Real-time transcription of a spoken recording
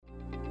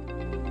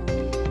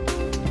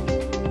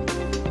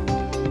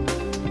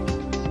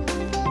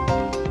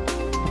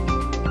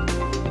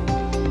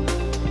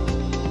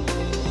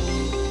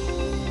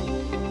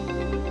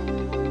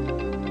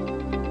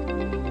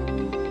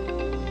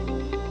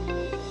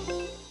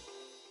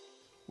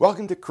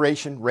Welcome to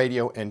Creation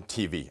Radio and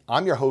TV.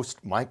 I'm your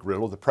host, Mike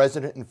Riddle, the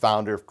president and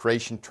founder of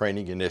Creation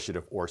Training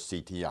Initiative, or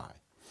CTI.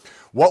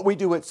 What we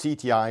do at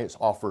CTI is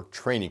offer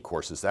training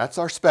courses. That's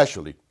our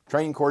specialty.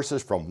 Training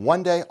courses from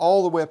 1 day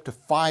all the way up to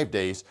 5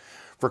 days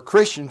for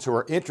Christians who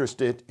are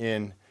interested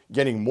in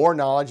getting more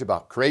knowledge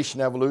about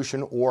creation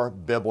evolution or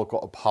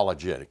biblical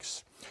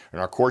apologetics.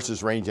 And our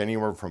courses range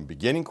anywhere from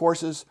beginning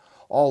courses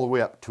all the way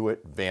up to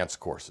advanced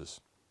courses.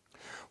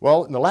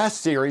 Well, in the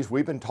last series,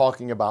 we've been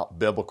talking about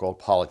biblical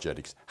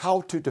apologetics, how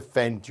to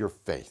defend your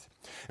faith.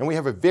 And we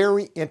have a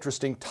very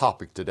interesting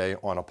topic today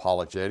on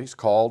apologetics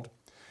called,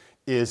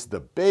 is the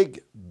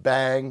Big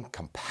Bang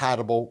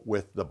compatible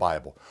with the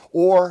Bible?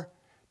 Or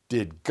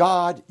did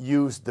God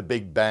use the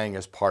Big Bang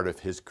as part of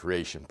his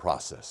creation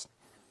process?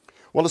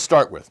 Well, let's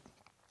start with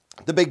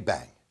the Big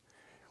Bang.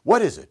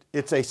 What is it?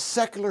 It's a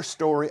secular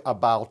story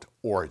about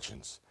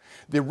origins.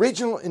 The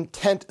original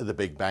intent of the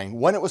Big Bang,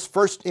 when it was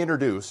first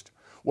introduced,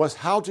 was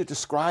how to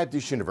describe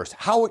this universe,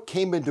 how it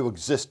came into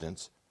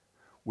existence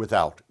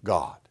without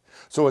God.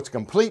 So it's a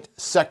complete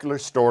secular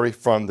story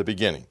from the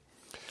beginning.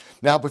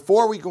 Now,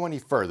 before we go any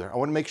further, I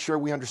want to make sure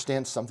we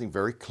understand something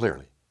very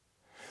clearly.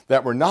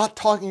 That we're not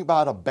talking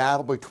about a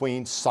battle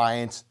between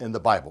science and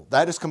the Bible.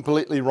 That is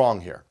completely wrong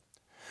here.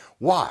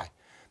 Why?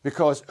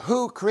 Because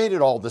who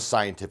created all the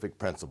scientific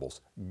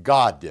principles?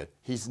 God did.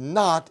 He's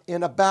not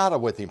in a battle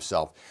with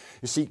himself.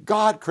 You see,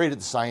 God created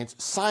the science.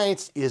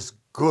 Science is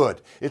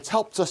good. It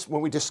helps us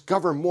when we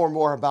discover more and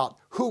more about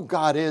who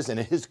God is and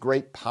his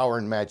great power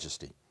and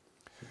majesty.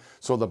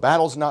 So the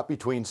battle's not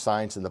between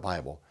science and the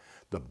Bible.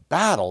 The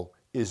battle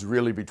is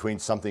really between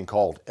something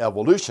called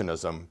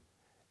evolutionism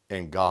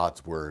and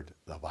God's word,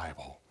 the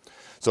Bible.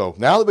 So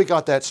now that we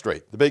got that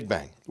straight, the Big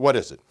Bang, what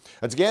is it?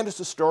 Once again, it's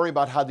a story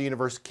about how the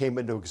universe came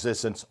into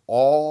existence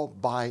all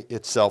by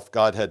itself.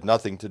 God had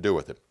nothing to do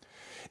with it.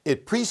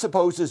 It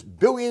presupposes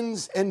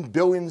billions and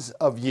billions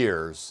of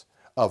years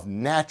of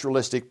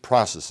naturalistic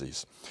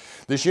processes.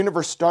 This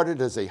universe started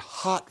as a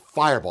hot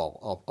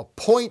fireball, a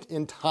point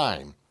in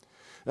time.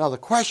 Now the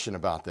question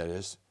about that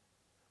is,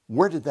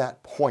 where did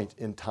that point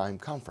in time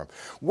come from?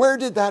 Where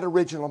did that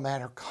original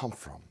matter come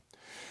from?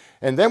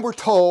 And then we're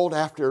told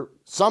after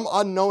some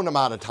unknown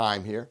amount of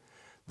time here,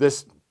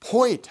 this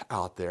point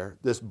out there,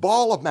 this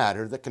ball of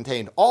matter that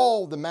contained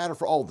all the matter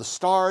for all the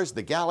stars,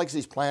 the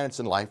galaxies, planets,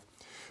 and life,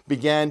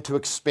 began to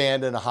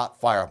expand in a hot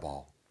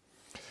fireball.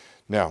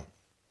 Now,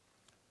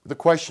 the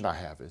question I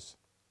have is,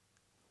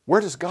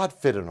 where does God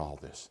fit in all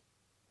this?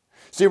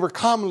 See, we're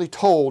commonly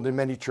told in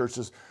many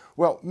churches,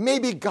 well,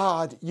 maybe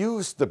God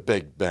used the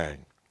Big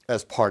Bang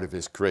as part of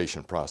his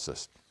creation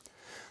process.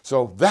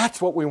 So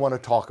that's what we want to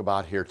talk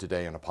about here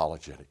today in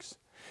apologetics.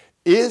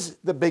 Is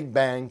the Big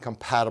Bang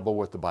compatible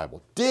with the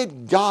Bible?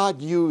 Did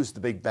God use the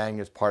Big Bang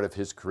as part of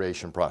his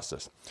creation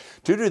process?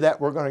 To do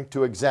that, we're going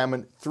to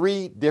examine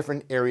 3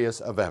 different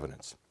areas of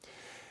evidence.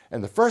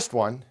 And the first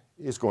one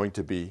is going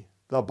to be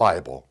the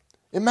Bible.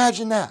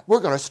 Imagine that. We're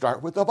going to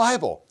start with the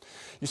Bible.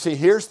 You see,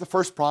 here's the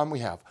first problem we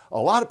have. A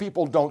lot of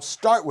people don't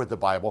start with the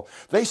Bible.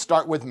 They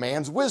start with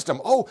man's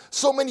wisdom. Oh,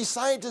 so many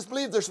scientists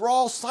believe this. We're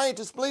all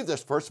scientists believe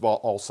this. First of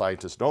all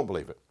scientists don't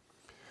believe it.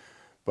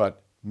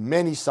 But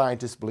many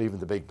scientists believe in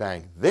the Big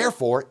Bang.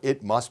 Therefore,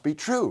 it must be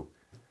true.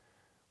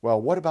 Well,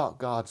 what about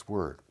God's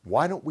Word?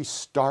 Why don't we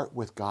start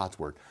with God's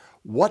Word?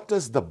 What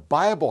does the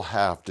Bible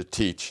have to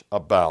teach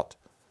about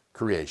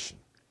creation?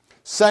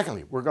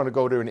 Secondly, we're going to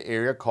go to an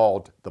area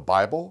called the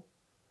Bible,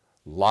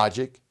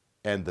 logic,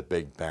 and the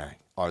Big Bang.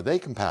 Are they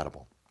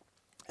compatible?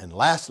 And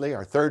lastly,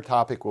 our third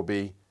topic will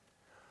be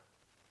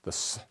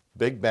the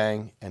Big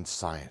Bang and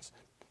science.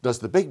 Does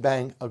the Big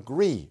Bang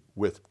agree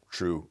with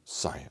true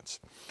science?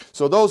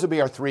 So those will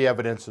be our 3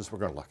 evidences we're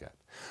going to look at.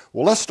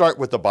 Well, let's start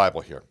with the Bible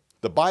here.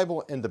 The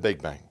Bible and the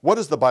Big Bang. What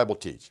does the Bible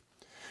teach?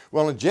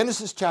 Well, in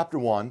Genesis chapter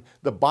 1,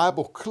 the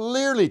Bible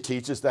clearly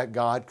teaches that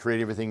God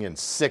created everything in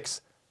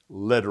 6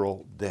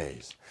 literal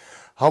days.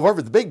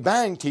 However, the Big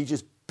Bang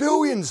teaches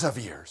billions of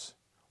years.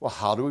 Well,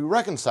 how do we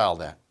reconcile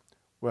that?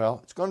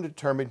 Well, it's going to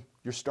determine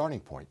your starting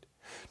point.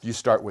 Do you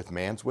start with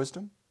man's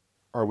wisdom,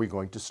 or are we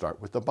going to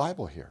start with the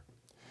Bible here?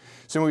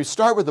 So when we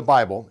start with the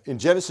Bible, in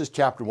Genesis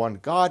chapter 1,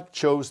 God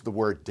chose the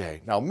word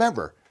day. Now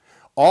remember,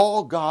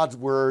 all God's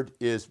word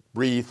is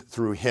breathed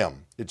through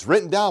him. It's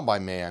written down by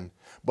man,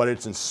 but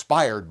it's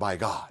inspired by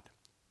God.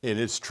 It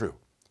is true.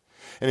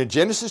 And in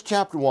Genesis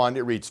chapter 1,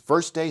 it reads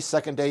first day,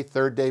 second day,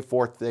 third day,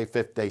 fourth day,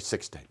 fifth day,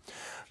 sixth day.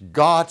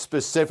 God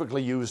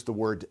specifically used the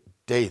word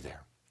day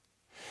there.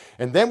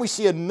 And then we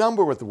see a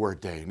number with the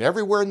word day. And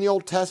everywhere in the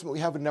Old Testament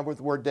we have a number with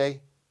the word day.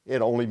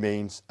 It only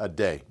means a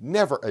day,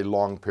 never a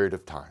long period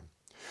of time.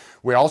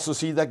 We also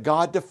see that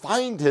God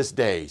defined his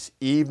days,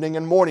 evening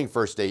and morning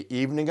first day,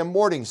 evening and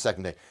morning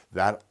second day.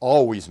 That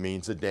always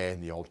means a day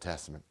in the Old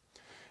Testament.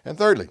 And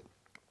thirdly,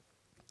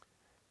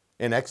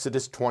 in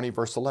Exodus 20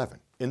 verse 11,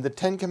 in the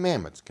 10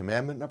 Commandments,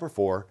 commandment number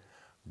 4,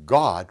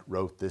 God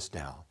wrote this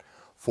down.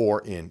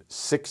 For in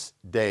 6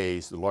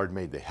 days the Lord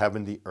made the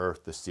heaven, the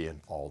earth, the sea,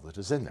 and all that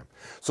is in them.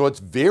 So it's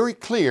very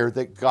clear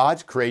that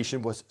God's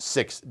creation was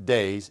 6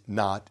 days,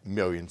 not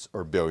millions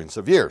or billions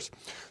of years.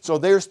 So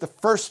there's the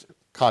first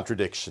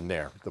contradiction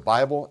there. The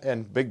Bible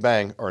and Big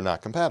Bang are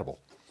not compatible.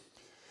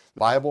 The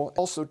Bible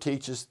also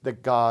teaches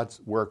that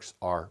God's works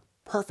are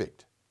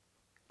perfect.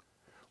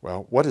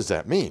 Well, what does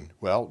that mean?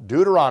 Well,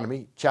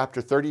 Deuteronomy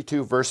chapter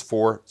 32, verse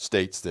 4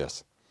 states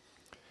this.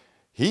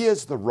 He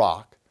is the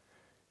rock,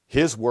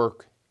 his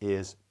work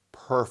is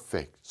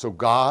perfect. So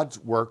God's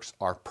works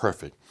are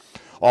perfect.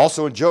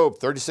 Also in Job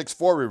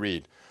 36:4 we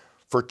read,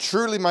 for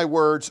truly my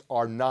words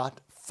are not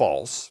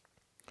false.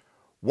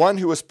 One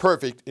who is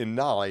perfect in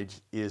knowledge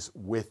is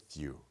with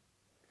you.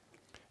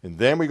 And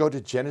then we go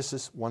to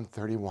Genesis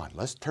 1:31.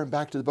 Let's turn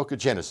back to the book of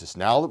Genesis.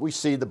 Now that we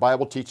see the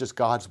Bible teaches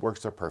God's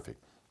works are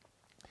perfect.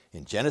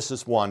 In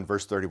Genesis 1,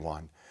 verse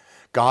 31,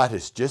 God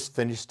has just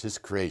finished his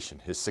creation,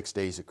 his 6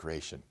 days of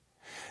creation.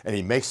 And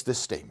he makes this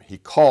statement. He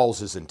calls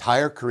his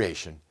entire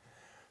creation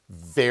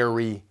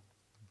very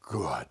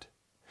good.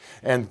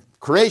 And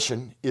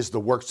creation is the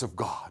works of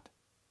God.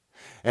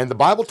 And the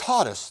Bible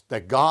taught us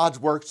that God's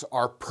works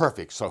are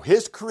perfect. So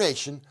his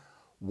creation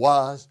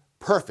was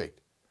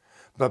perfect.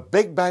 But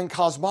Big Bang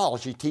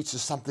cosmology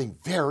teaches something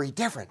very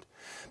different.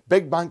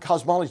 Big Bang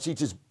cosmology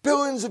teaches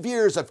billions of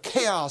years of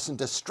chaos and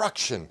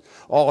destruction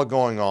all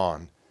going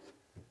on.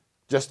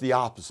 Just the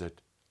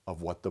opposite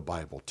of what the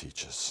Bible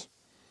teaches.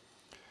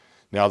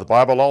 Now, the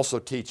Bible also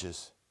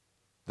teaches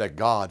that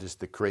God is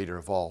the creator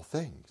of all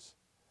things.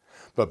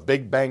 But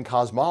Big Bang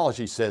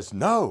cosmology says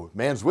no.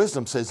 Man's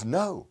wisdom says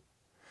no.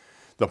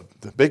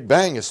 The Big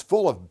Bang is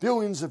full of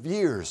billions of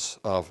years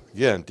of,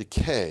 again,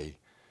 decay.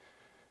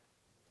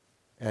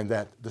 And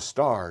that the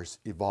stars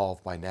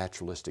evolve by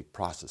naturalistic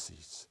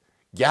processes.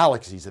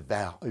 Galaxies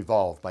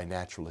evolve by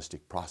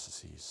naturalistic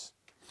processes.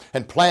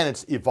 And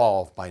planets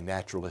evolve by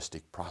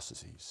naturalistic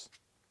processes.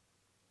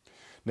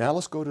 Now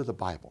let's go to the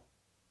Bible.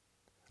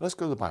 Let's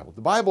go to the Bible.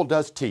 The Bible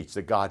does teach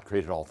that God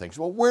created all things.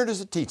 Well, where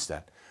does it teach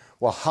that?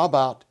 Well, how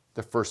about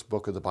the first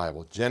book of the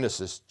Bible?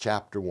 Genesis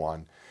chapter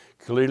 1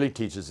 clearly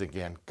teaches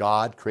again,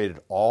 God created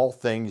all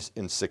things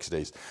in 6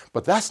 days.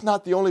 But that's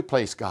not the only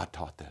place God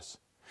taught this.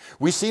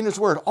 We see in his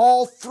word,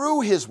 all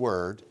through his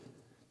word,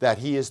 that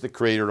he is the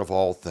creator of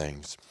all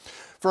things.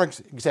 For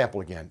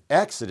example, again,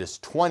 Exodus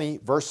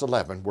 20, verse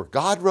 11, where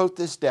God wrote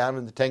this down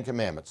in the Ten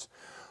Commandments.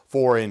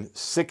 For in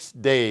 6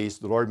 days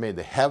the Lord made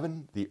the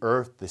heaven, the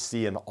earth, the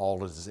sea, and all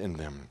that is in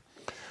them.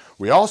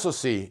 We also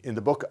see in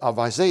the book of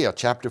Isaiah,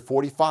 chapter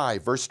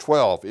 45, verse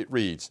 12, it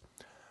reads,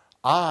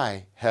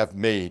 I have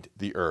made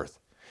the earth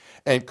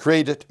and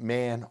created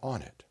man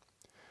on it.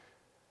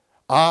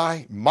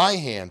 My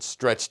hand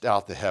stretched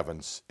out the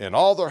heavens, and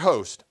all their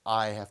host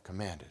I have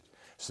commanded.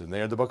 So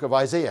there in the book of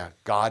Isaiah,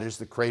 God is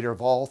the creator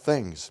of all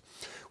things.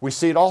 We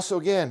see it also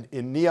again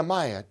in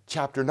Nehemiah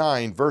chapter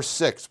 9, verse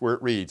 6, where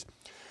it reads,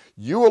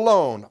 you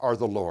alone are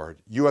the Lord.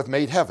 You have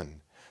made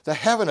heaven, the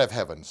heaven of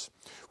heavens,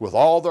 with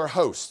all their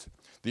hosts,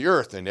 the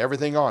earth and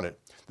everything on it,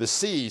 the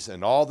seas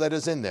and all that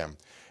is in them.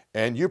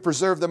 And you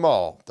preserve them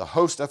all. The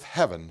host of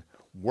heaven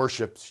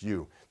worships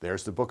you.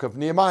 There's the book of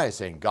Nehemiah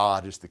saying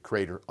God is the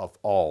creator of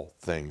all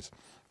things.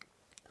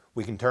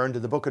 We can turn to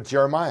the book of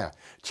Jeremiah,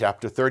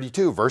 chapter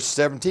 32, verse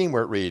 17,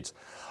 where it reads,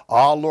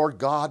 Ah, Lord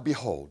God,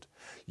 behold,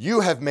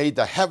 you have made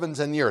the heavens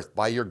and the earth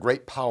by your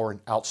great power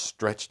and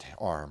outstretched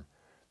arm.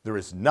 There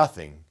is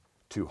nothing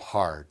too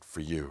hard for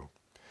you.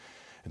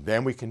 And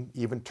then we can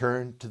even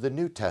turn to the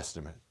New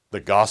Testament, the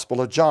Gospel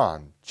of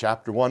John,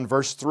 chapter 1,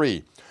 verse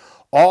 3.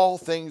 All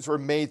things were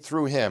made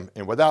through him,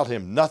 and without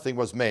him nothing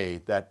was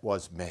made that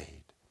was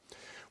made.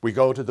 We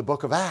go to the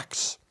book of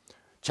Acts,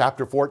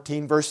 chapter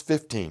 14, verse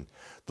 15.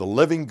 The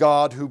living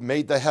God who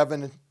made the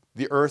heaven,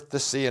 the earth, the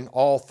sea, and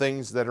all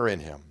things that are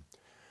in him.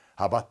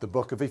 How about the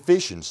book of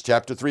Ephesians,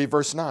 chapter 3,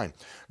 verse 9?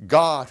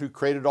 God who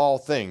created all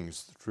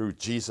things through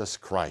Jesus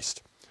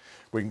Christ.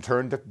 We can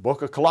turn to the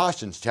book of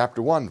Colossians,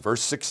 chapter 1,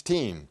 verse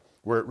 16,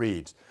 where it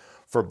reads,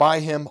 For by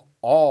him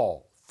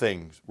all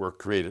things were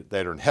created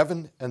that are in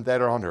heaven and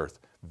that are on earth,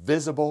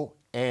 visible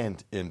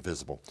and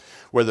invisible,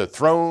 whether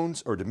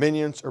thrones or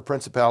dominions or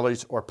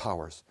principalities or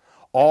powers.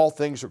 All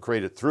things were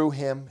created through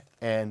him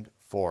and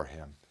for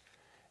him.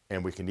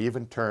 And we can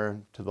even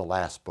turn to the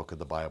last book of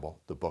the Bible,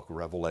 the book of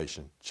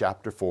Revelation,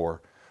 chapter 4,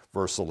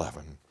 verse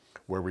 11,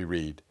 where we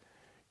read,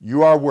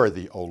 You are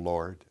worthy, O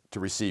Lord, to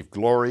receive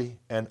glory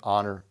and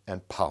honor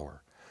and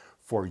power,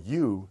 for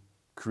you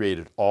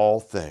created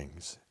all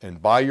things,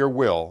 and by your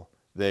will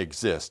they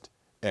exist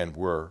and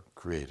were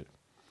created.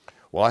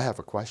 Well, I have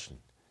a question.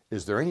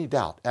 Is there any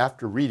doubt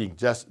after reading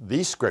just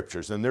these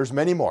scriptures, and there's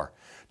many more,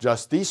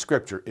 just these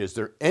scriptures, is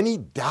there any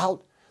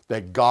doubt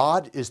that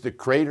God is the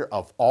creator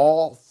of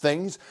all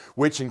things,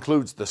 which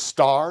includes the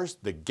stars,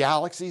 the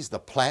galaxies, the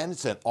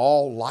planets, and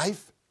all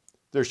life?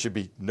 There should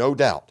be no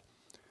doubt.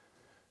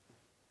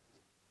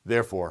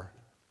 Therefore,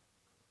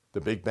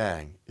 the Big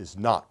Bang is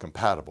not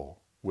compatible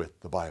with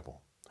the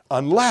Bible,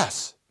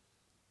 unless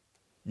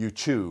you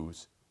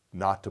choose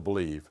not to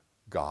believe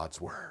God's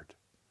word.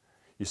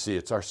 You see,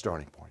 it's our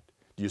starting point.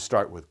 Do you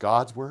start with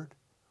God's word,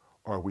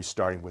 or are we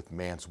starting with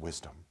man's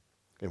wisdom?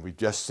 And we've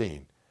just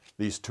seen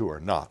these two are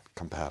not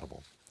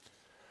compatible.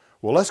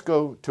 Well, let's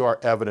go to our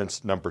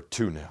evidence number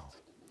 2 now.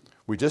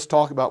 We just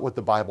talked about what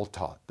the Bible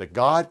taught, that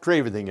God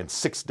created everything in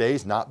 6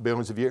 days, not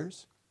billions of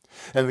years,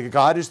 and that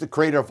God is the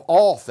creator of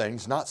all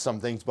things, not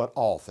some things, but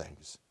all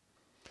things.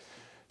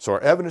 So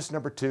our evidence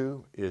number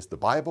 2 is the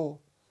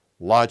Bible,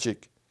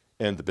 logic,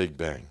 and the Big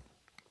Bang.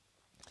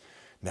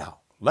 Now,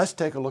 let's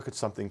take a look at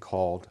something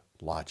called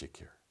logic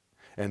here.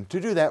 And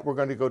to do that, we're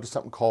going to go to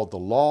something called the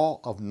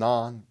law of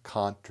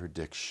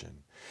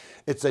non-contradiction.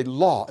 It's a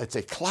law, it's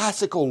a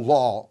classical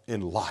law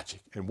in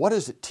logic. And what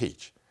does it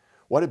teach?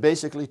 What it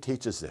basically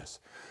teaches this: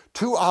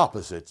 two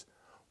opposites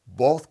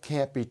both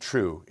can't be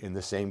true in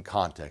the same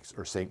context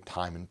or same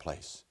time and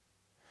place.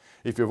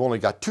 If you've only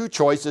got two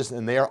choices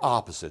and they are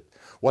opposite,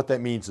 what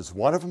that means is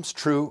one of them's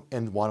true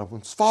and one of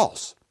them's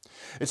false.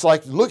 It's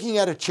like looking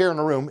at a chair in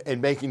a room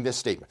and making this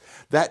statement: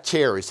 that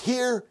chair is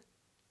here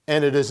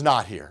and it is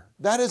not here.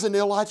 That is an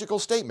illogical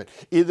statement.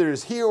 Either it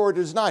is here or it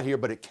is not here,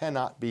 but it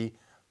cannot be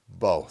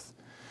both.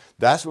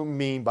 That's what we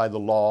mean by the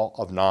law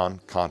of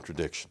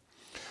non-contradiction.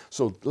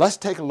 So let's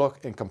take a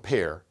look and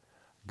compare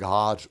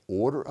God's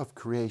order of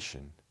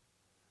creation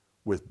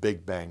with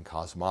Big Bang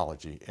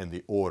cosmology and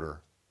the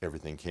order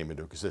everything came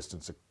into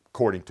existence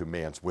according to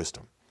man's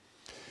wisdom.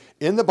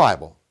 In the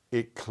Bible,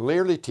 it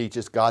clearly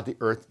teaches God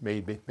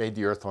made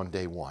the earth on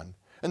day 1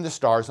 and the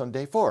stars on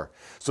day 4.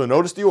 So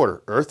notice the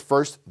order: earth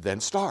first, then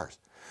stars.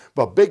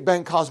 But Big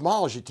Bang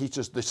cosmology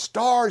teaches the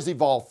stars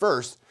evolved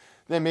first,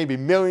 then maybe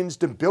millions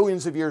to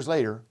billions of years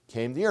later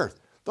came the earth.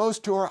 Those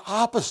two are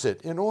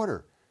opposite in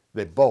order.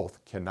 They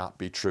both cannot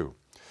be true.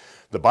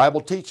 The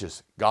Bible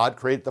teaches God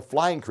created the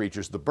flying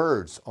creatures, the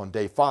birds, on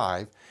day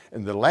 5,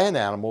 and the land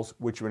animals,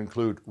 which would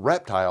include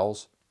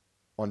reptiles,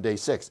 on day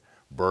 6.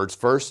 Birds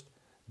first,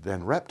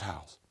 then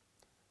reptiles.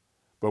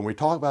 But when we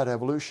talk about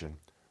evolution,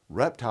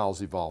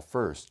 reptiles evolved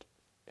first,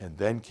 and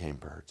then came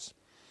birds.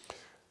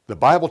 The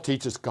Bible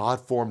teaches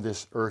God formed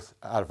this earth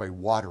out of a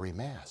watery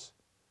mass.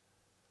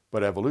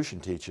 But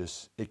evolution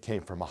teaches it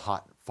came from a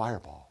hot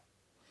fireball.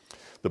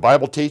 The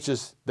Bible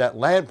teaches that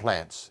land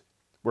plants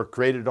were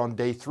created on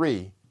day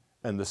 3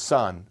 and the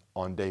sun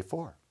on day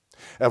 4.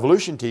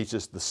 Evolution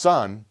teaches the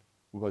sun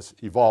was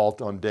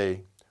evolved on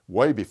day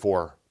way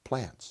before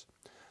plants.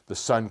 The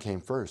sun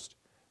came first,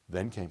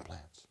 then came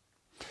plants.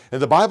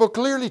 And the Bible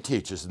clearly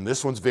teaches, and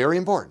this one's very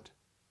important,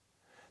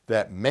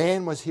 that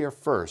man was here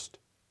first,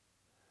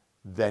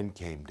 then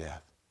came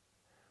death.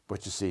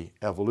 But you see,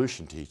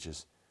 evolution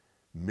teaches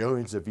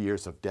millions of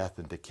years of death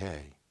and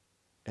decay,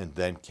 and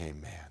then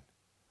came man.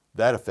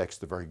 That affects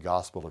the very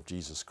gospel of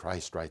Jesus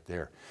Christ right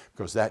there,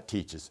 because that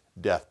teaches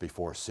death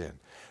before sin.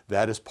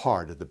 That is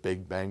part of the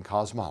Big Bang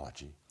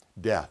cosmology: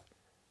 death,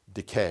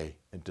 decay,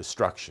 and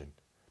destruction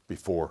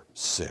before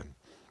sin.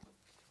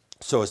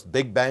 So is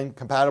Big Bang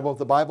compatible with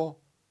the Bible?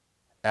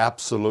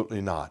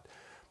 Absolutely not.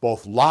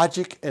 Both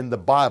logic and the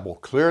Bible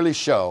clearly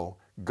show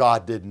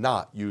God did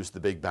not use the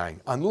Big Bang,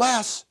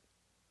 unless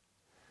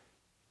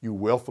you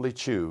willfully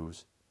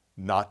choose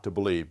not to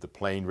believe the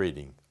plain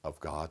reading of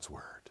God's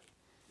Word.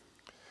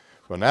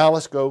 Well, now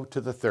let's go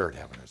to the third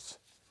evidence: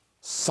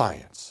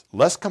 science.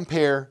 Let's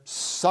compare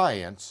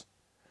science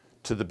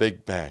to the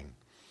Big Bang.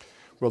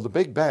 Well, the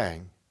Big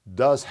Bang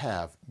does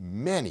have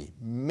many,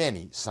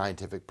 many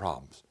scientific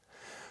problems.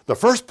 The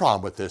first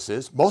problem with this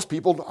is most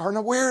people aren't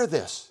aware of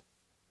this,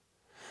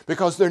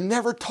 because they're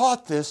never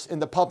taught this in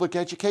the public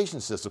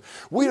education system.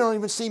 We don't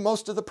even see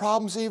most of the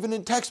problems even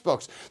in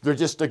textbooks. They're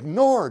just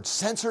ignored,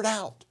 censored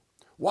out.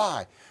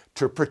 Why?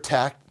 To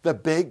protect the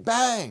Big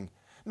Bang.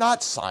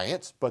 Not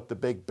science, but the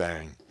Big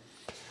Bang.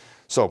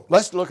 So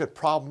let's look at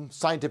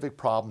scientific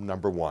problem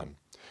number 1,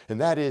 and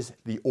that is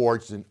the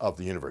origin of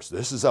the universe.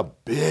 This is a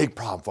big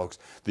problem, folks.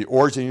 The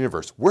origin of the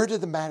universe. Where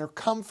did the matter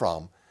come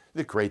from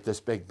that create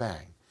this Big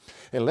Bang?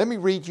 And let me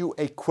read you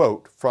a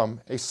quote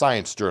from a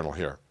science journal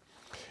here.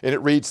 And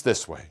it reads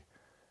this way: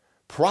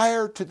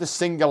 prior to the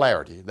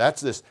singularity, that's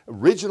this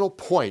original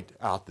point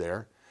out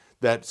there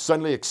that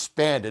suddenly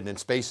expanded in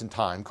space and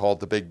time called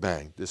the Big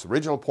Bang. This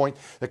original point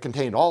that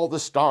contained all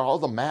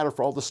the matter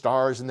for all the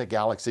stars and the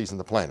galaxies and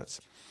the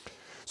planets.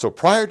 So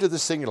prior to the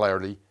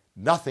singularity,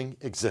 nothing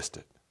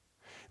existed.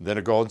 And then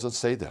it goes on to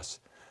say this: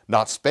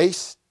 not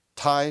space,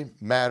 time,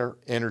 matter,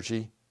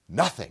 energy,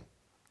 nothing.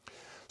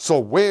 So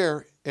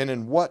where and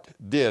in what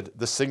did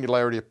the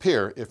singularity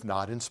appear if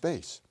not in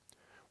space?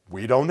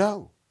 We don't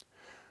know.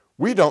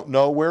 We don't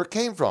know where it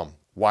came from,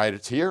 why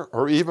it's here,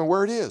 or even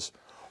where it is.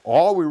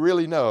 All we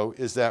really know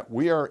is that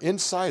we are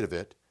inside of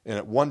it, and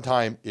at one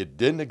time it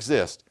didn't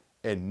exist,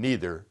 and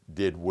neither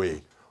did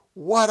we.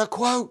 What a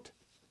quote!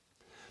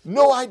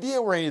 No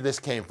idea where any of this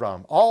came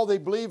from. All they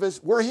believe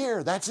is we're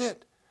here, that's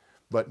it.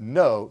 But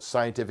no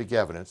scientific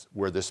evidence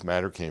where this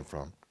matter came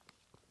from.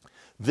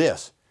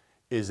 This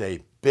is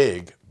a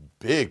big,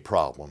 big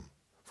problem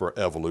for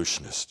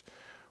evolutionists.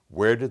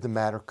 Where did the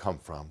matter come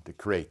from to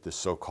create this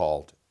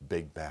so-called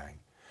Big Bang?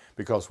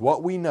 Because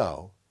what we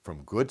know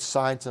from good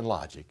science and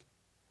logic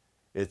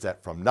is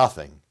that from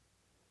nothing,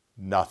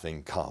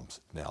 nothing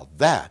comes. Now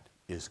that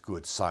is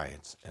good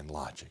science and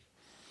logic.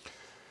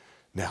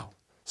 Now,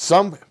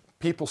 some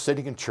people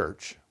sitting in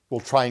church will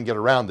try and get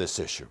around this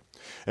issue.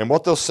 And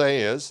what they'll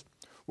say is,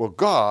 well,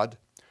 God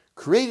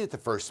created the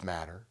first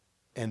matter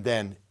and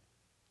then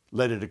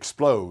let it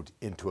explode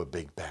into a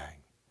Big Bang.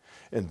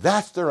 And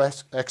that's their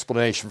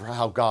explanation for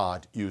how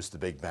God used the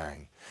Big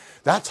Bang.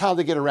 That's how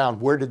they get around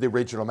where did the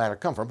original matter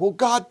come from. Well,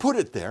 God put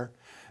it there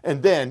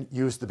and then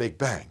used the Big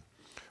Bang.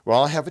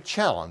 Well, I have a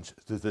challenge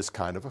to this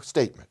kind of a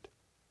statement.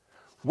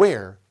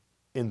 Where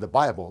in the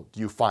Bible do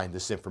you find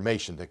this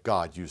information that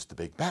God used the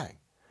Big Bang?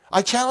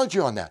 I challenge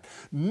you on that.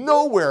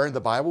 Nowhere in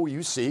the Bible will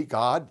you see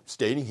God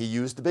stating he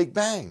used the Big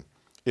Bang.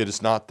 It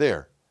is not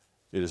there.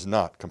 It is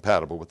not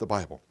compatible with the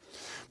Bible.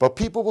 But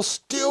people will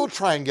still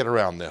try and get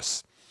around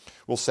this.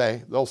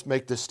 They'll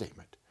make this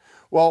statement.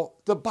 Well,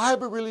 the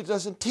Bible really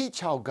doesn't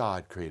teach how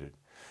God created.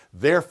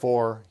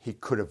 Therefore, he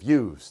could have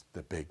used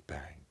the Big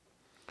Bang.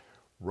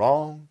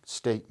 Wrong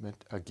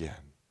statement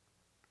again.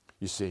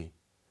 You see,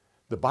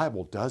 the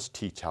Bible does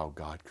teach how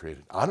God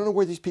created. I don't know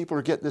where these people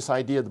are getting this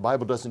idea the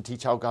Bible doesn't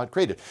teach how God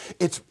created.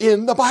 It's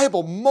in the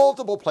Bible.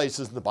 Multiple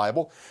places in the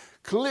Bible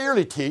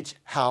clearly teach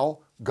how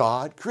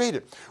God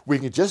created. We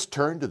can just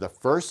turn to the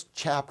first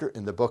chapter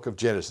in the book of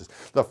Genesis.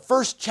 The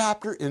first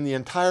chapter in the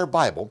entire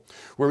Bible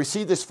where we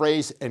see this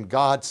phrase, and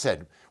God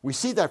said. We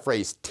see that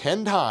phrase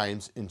 10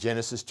 times in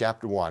Genesis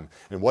chapter 1.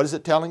 And what is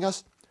it telling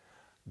us?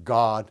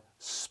 God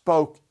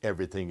spoke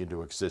everything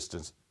into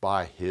existence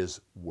by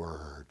his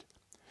word.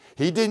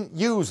 He didn't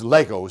use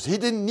Legos. He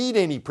didn't need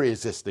any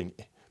pre-existing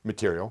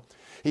material.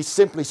 He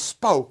simply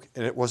spoke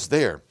and it was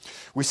there.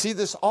 We see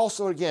this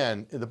also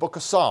again in the book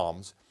of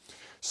Psalms.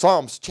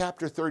 Psalms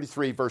chapter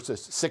 33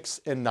 verses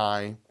 6 and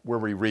 9 where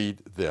we read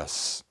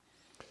this.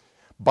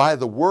 By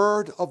the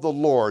word of the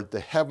Lord the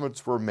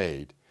heavens were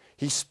made.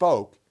 He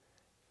spoke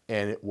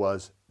and it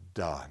was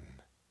done.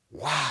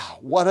 Wow,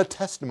 what a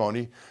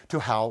testimony to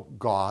how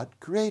God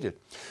created.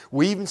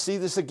 We even see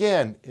this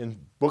again in the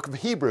book of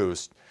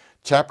Hebrews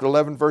chapter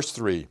 11 verse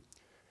 3.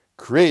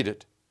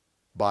 Created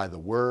by the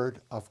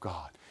word of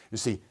God. You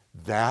see,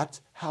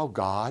 that's how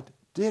God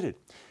did it.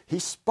 He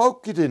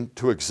spoke it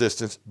into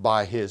existence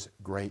by his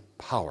great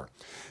power.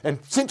 And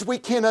since we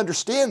can't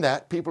understand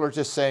that, people are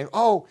just saying,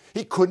 oh,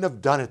 he couldn't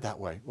have done it that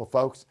way. Well,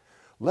 folks,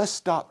 let's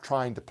stop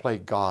trying to play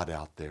God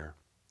out there.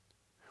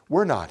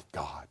 We're not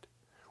God.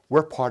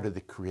 We're part of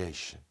the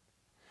creation.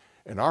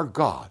 And our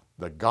God,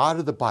 the God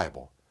of the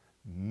Bible,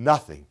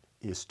 nothing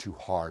is too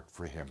hard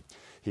for him.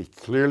 He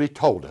clearly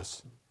told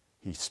us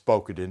he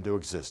spoke it into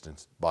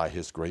existence by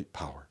his great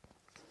power.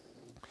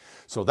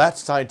 So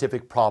that's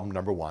scientific problem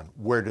number one.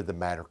 Where did the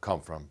matter come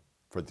from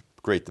for the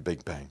create the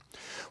Big Bang?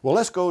 Well,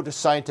 let's go to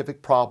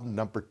scientific problem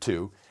number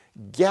two,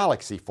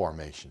 galaxy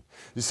formation.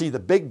 You see, the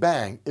Big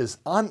Bang is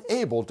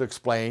unable to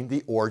explain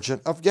the origin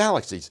of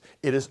galaxies.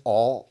 It is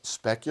all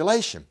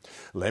speculation.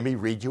 Let me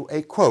read you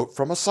a quote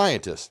from a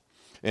scientist,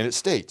 and it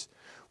states,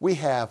 "We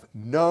have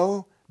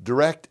no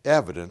direct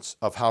evidence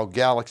of how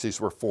galaxies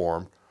were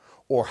formed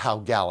or how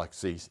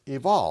galaxies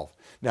evolved."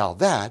 Now,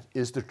 that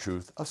is the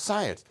truth of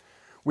science.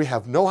 We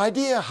have no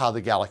idea how the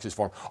galaxies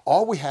form.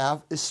 All we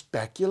have is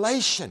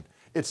speculation.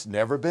 It's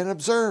never been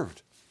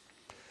observed.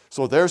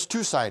 So there's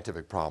two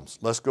scientific problems.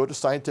 Let's go to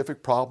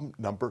scientific problem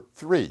number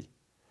three.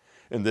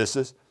 And this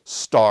is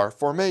star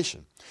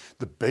formation.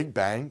 The Big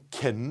Bang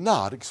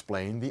cannot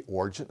explain the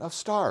origin of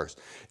stars.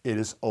 It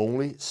is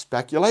only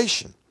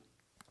speculation.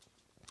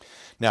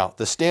 Now,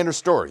 the standard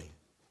story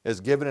is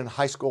given in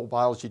high school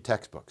biology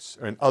textbooks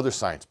or in other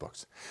science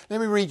books.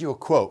 Let me read you a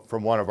quote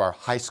from one of our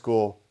high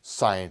school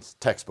science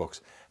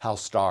textbooks, How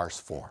Stars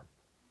Form.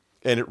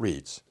 And it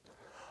reads,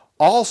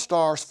 "All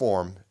stars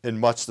form in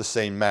much the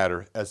same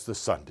manner as the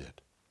sun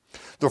did.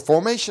 The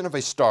formation of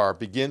a star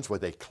begins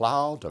with a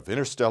cloud of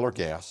interstellar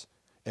gas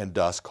and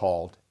dust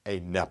called a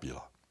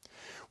nebula,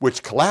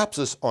 which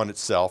collapses on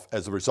itself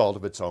as a result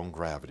of its own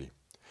gravity.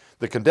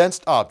 The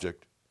condensed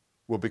object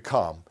will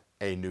become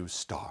a new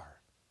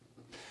star."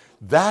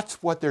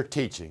 That's what they're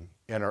teaching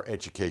in our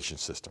education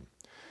system.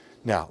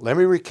 Now, let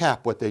me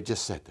recap what they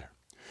just said there.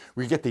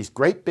 We get these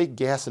great big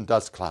gas and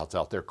dust clouds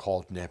out there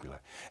called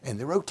nebula, and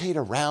they rotate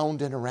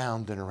around and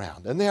around and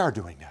around, and they are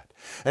doing that.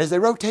 And as they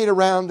rotate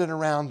around and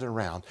around and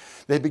around,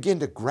 they begin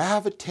to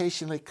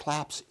gravitationally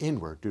collapse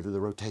inward due to the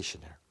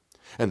rotation there.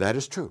 And that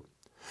is true.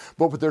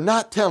 But what they're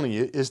not telling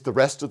you is the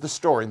rest of the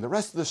story. And the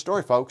rest of the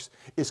story, folks,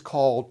 is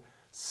called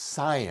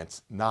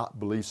science, not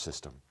belief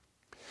system.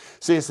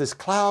 See, as this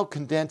cloud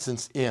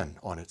condenses in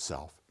on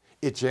itself,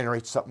 it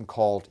generates something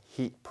called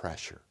heat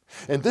pressure.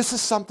 And this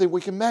is something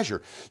we can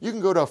measure. You can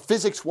go to a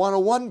Physics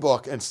 101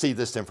 book and see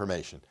this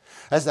information.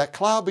 As that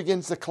cloud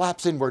begins to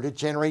collapse inward, it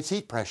generates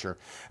heat pressure.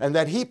 And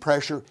that heat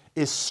pressure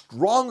is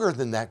stronger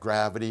than that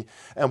gravity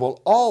and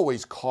will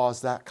always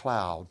cause that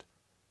cloud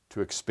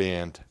to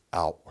expand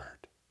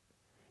outward.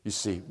 You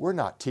see, we're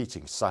not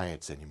teaching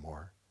science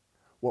anymore.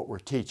 What we're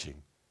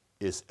teaching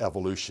is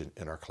evolution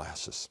in our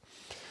classes.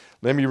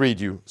 Let me read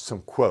you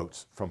some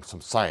quotes from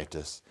some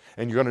scientists,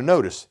 and you're going to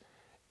notice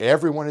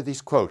every one of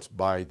these quotes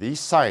by these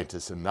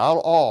scientists, and not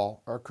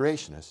all are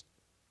creationists,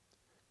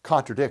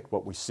 contradict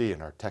what we see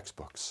in our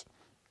textbooks.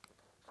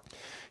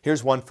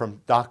 Here's one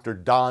from Dr.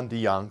 Don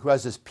DeYoung, who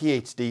has his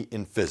PhD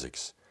in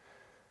physics.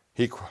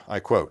 I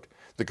quote,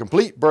 "The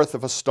complete birth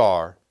of a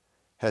star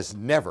has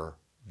never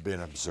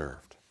been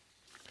observed."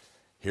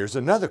 Here's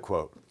another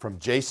quote from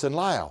Jason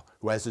Lisle,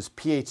 who has his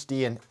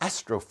PhD in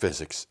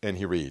astrophysics, and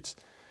he reads,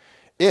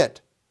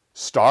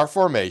 "Star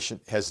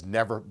formation has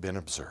never been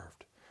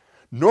observed,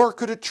 nor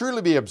could it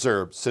truly be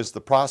observed since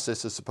the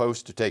process is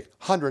supposed to take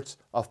hundreds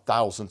of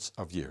thousands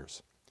of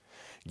years.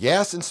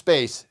 Gas in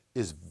space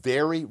is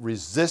very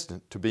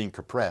resistant to being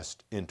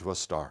compressed into a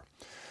star.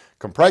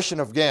 Compression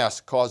of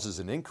gas causes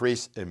an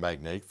increase in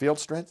magnetic field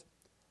strength,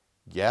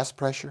 gas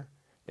pressure,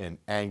 and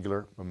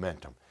angular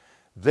momentum."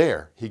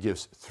 There, he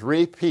gives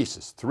three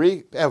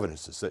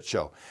evidences that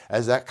show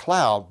as that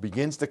cloud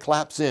begins to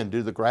collapse in due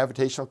to the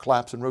gravitational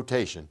collapse and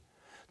rotation,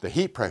 the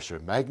heat pressure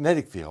and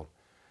magnetic field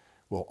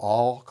will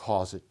all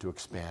cause it to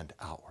expand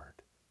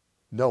outward.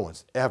 No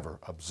one's ever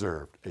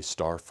observed a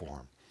star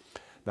form.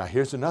 Now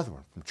here's another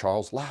one from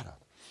Charles Latta.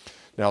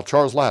 Now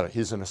Charles Latta,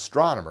 he's an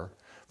astronomer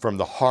from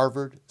the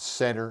Harvard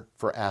Center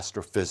for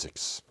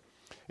Astrophysics,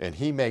 and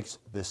he makes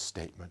this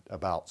statement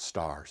about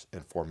stars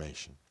and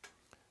formation.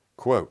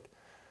 Quote,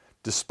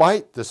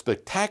 "Despite the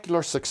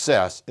spectacular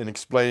success in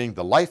explaining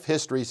the life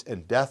histories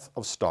and death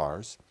of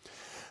stars,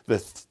 the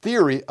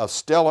theory of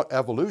stellar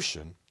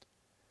evolution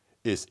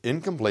is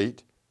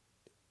incomplete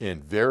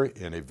in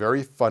a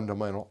very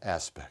fundamental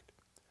aspect.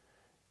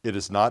 It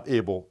is not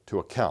able to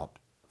account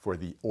for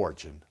the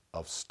origin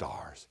of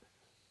stars."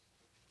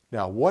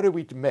 Now, what are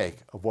we to make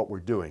of what we're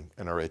doing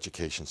in our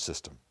education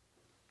system?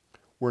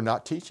 We're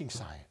not teaching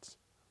science.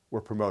 We're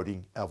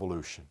promoting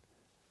evolution.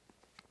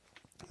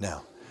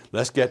 Now,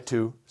 let's get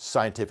to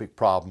scientific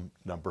problem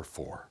number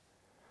 4.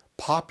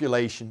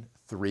 Population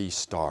 3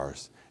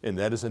 stars. And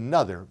that is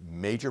another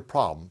major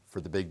problem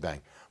for the Big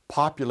Bang.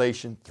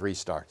 Population 3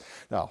 stars.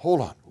 Now,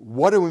 hold on.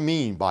 What do we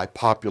mean by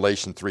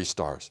population 3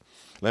 stars?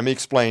 Let me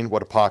explain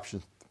what a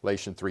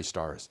population 3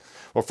 star is.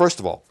 Well,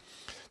 first of all,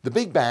 the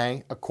Big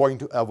Bang, according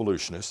to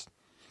evolutionists,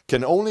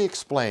 can only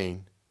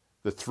explain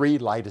the 3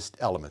 lightest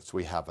elements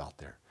we have out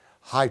there: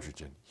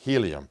 hydrogen,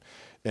 helium,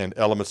 and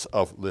elements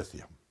of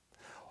lithium.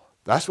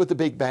 That's what the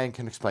Big Bang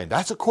can explain.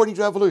 That's according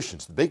to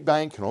evolutionists. The Big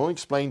Bang can only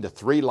explain the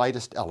 3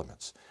 lightest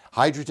elements: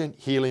 hydrogen,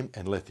 helium,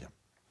 and lithium.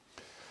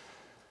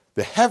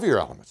 The heavier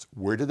elements,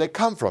 where did they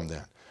come from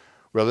then?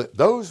 Well,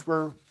 those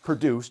were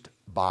produced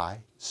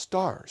by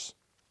stars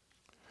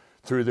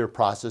through their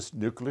process,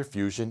 nuclear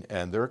fusion,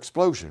 and their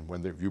explosion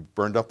when you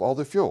burned up all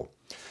the fuel.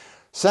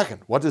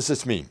 Second, what does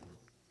this mean?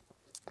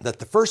 That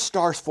the first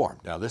stars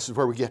formed. Now, this is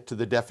where we get to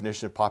the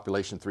definition of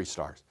population 3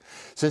 stars.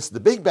 Since the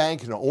Big Bang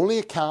can only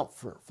account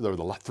for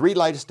the 3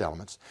 lightest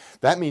elements,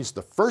 that means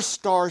the first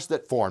stars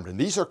that formed, and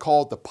these are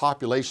called the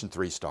population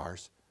 3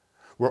 stars,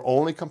 were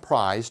only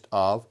comprised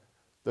of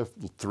the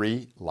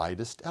 3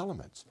 lightest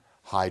elements: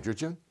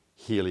 hydrogen,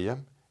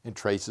 helium, and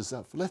traces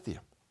of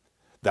lithium.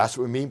 That's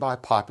what we mean by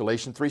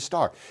population 3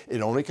 star.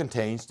 It only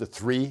contains the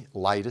 3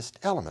 lightest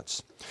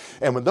elements.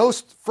 And when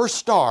those first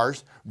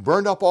stars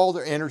burned up all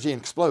their energy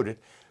and exploded,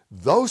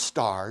 those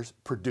stars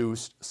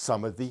produced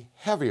some of the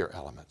heavier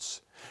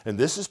elements. And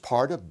this is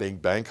part of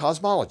Big Bang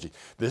cosmology.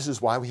 This is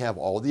why we have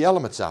all the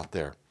elements out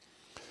there.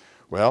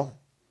 Well,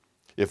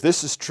 if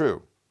this is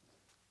true,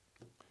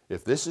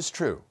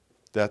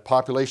 that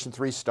population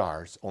 3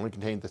 stars only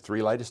contain the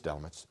 3 lightest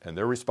elements, and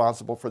they're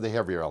responsible for the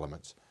heavier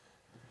elements,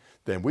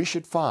 then we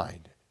should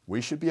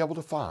be able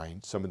to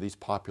find some of these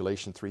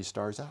population 3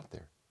 stars out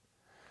there.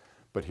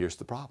 But here's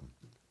the problem.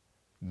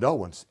 No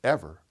one's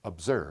ever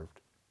observed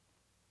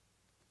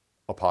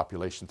a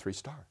population 3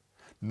 star.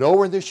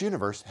 Nowhere in this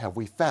universe have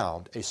we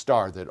found a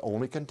star that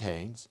only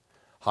contains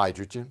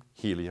hydrogen,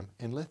 helium,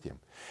 and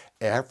lithium.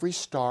 Every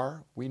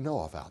star we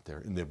know of out there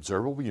in the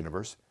observable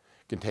universe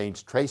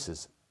contains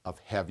traces of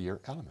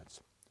heavier elements.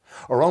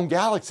 Our own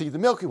galaxy, the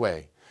Milky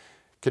Way,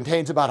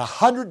 contains about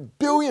 100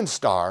 billion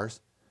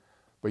stars,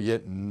 but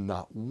yet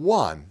not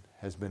one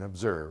has been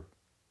observed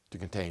to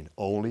contain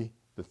only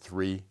the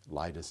 3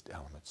 lightest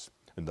elements.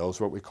 And those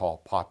are what we call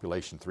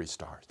population 3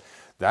 stars.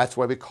 That's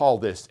why we call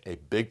this a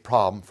big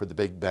problem for the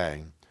Big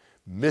Bang,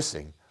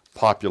 missing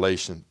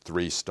population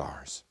 3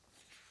 stars.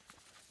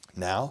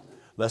 Now,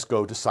 let's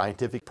go to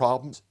scientific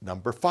problems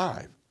number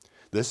 5.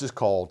 This is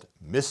called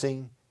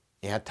missing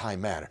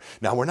antimatter.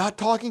 Now, we're not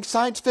talking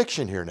science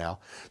fiction here now.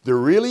 There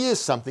really is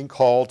something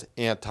called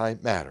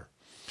antimatter.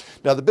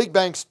 Now, the Big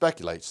Bang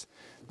speculates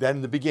that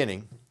in the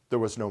beginning, there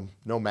was no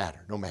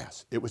matter, no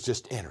mass. It was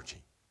just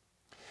energy.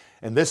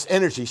 And this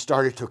energy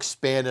started to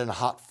expand in a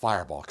hot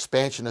fireball,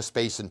 expansion of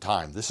space and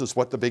time. This is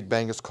what the Big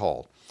Bang is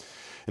called.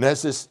 And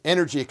as this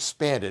energy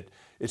expanded,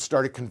 it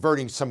started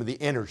converting some of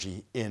the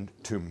energy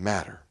into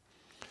matter.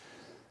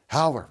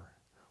 However,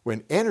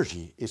 when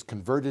energy is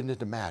converted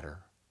into matter,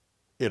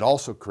 it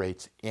also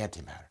creates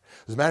antimatter.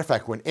 As a matter of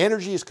fact, when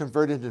energy is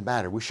converted into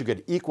matter, we should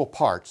get equal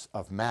parts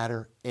of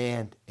matter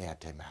and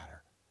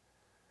antimatter.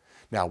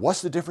 Now,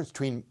 what's the difference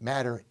between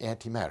matter and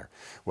antimatter?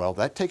 Well,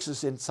 that takes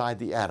us inside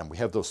the atom. We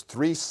have those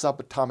three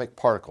subatomic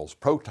particles,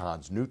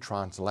 protons,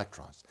 neutrons,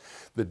 electrons.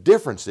 The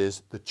difference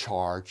is the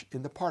charge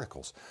in the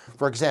particles.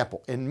 For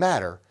example, in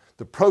matter,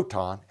 the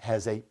proton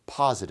has a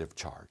positive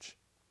charge.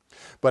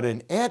 But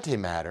in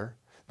antimatter,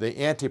 the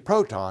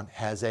antiproton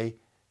has a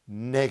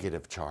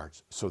negative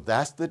charge. So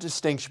that's the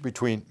distinction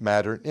between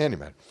matter and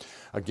antimatter.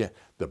 Again,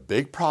 the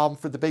big problem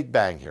for the Big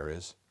Bang here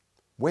is,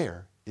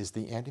 where is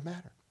the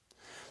antimatter?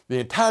 The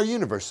entire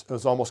universe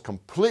is almost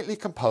completely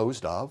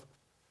composed of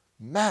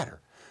matter.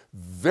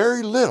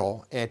 Very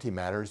little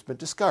antimatter has been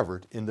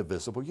discovered in the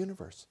visible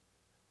universe.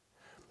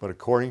 But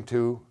according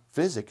to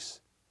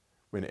physics,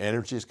 when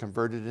energy is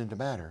converted into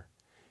matter,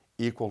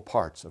 equal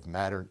parts of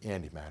matter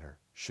and antimatter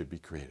should be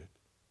created.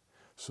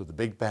 So the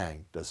Big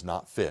Bang does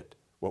not fit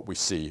what we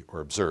see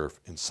or observe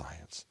in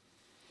science.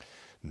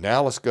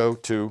 Now let's go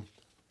to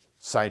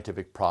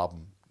scientific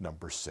problem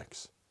number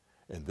 6.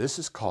 And this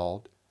is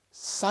called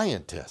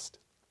scientist.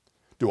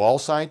 Do all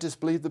scientists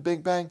believe the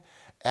Big Bang?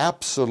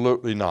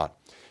 Absolutely not.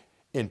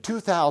 In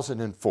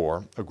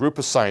 2004, a group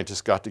of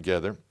scientists got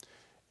together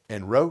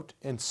and wrote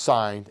and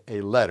signed a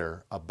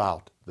letter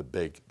about the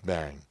Big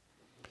Bang.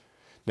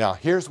 Now,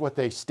 here's what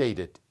they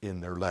stated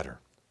in their letter.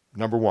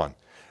 Number 1,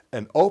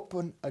 an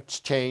open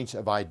exchange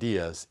of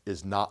ideas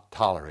is not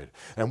tolerated.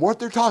 And what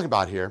they're talking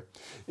about here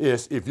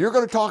is if you're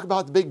going to talk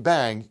about the Big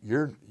Bang,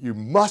 you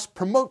must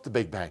promote the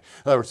Big Bang.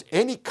 In other words,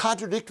 any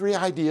contradictory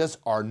ideas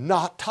are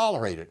not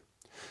tolerated.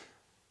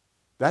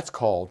 That's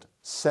called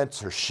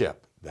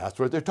censorship. That's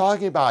what they're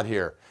talking about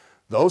here.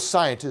 Those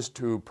scientists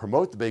who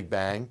promote the Big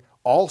Bang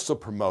also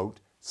promote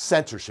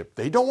censorship.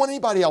 They don't want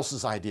anybody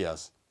else's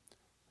ideas.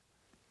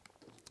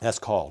 That's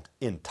called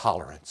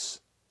intolerance.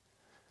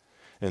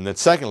 And then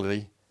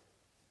secondly,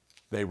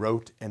 they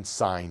wrote and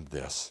signed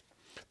this.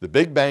 The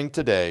Big Bang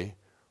today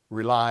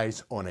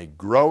relies on a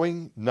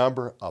growing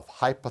number of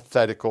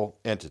hypothetical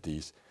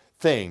entities,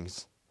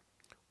 things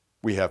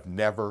we have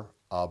never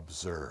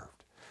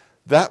observed.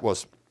 That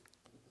was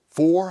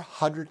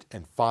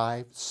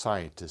 405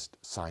 scientists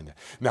signed it.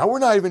 Now, we're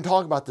not even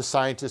talking about the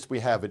scientists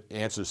we have at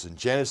Answers in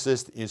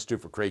Genesis, the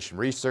Institute for Creation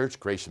Research,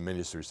 Creation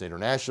Ministries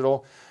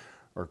International,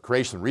 or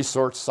Creation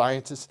Resource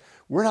Scientists.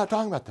 We're not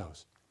talking about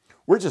those.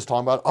 We're just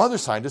talking about other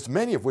scientists,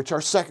 many of which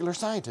are secular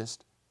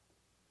scientists.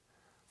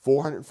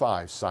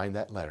 405 signed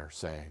that letter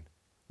saying,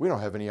 we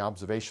don't have any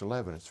observational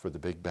evidence for the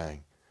Big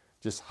Bang,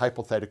 just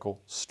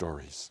hypothetical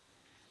stories.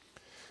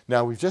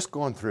 Now, we've just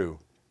gone through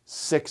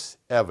 6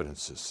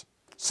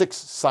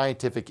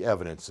 scientific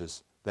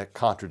evidences that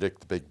contradict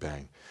the Big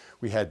Bang.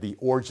 We had the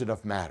origin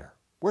of matter.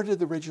 Where did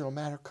the original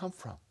matter come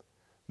from?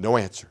 No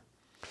answer.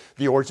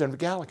 The origin of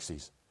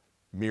galaxies,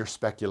 mere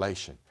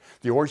speculation.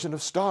 The origin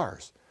of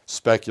stars,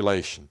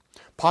 speculation.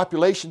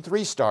 Population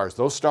 3 stars,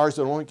 those stars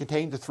that only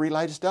contain the 3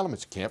 lightest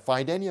elements. Can't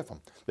find any of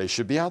them. They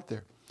should be out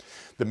there.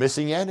 The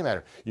missing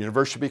antimatter. The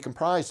universe should be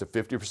comprised of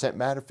 50%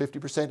 matter,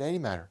 50%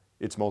 antimatter.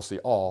 It's mostly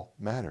all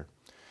matter.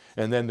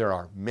 And then there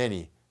are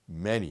many,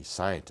 many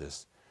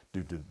scientists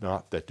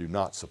that do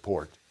not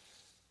support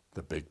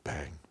the Big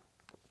Bang.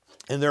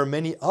 And there are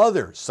many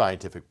other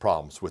scientific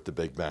problems with the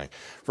Big Bang.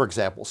 For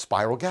example,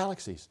 spiral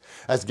galaxies.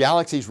 As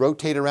galaxies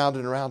rotate around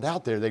and around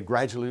out there, they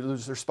gradually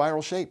lose their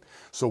spiral shape.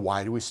 So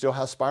why do we still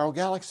have spiral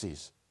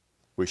galaxies?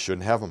 We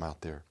shouldn't have them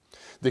out there.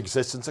 The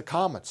existence of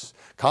comets.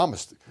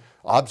 Comets,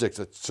 objects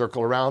that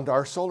circle around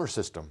our solar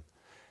system.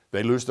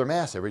 They lose their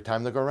mass every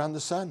time they go around the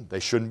sun. They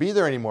shouldn't be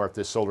there anymore if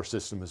this solar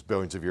system is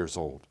billions of years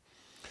old.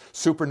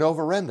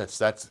 Supernova remnants,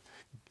 that's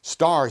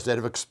stars that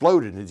have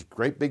exploded in these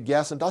great big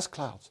gas and dust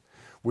clouds.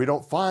 We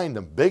don't find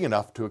them big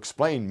enough to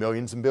explain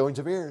millions and billions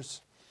of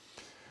years.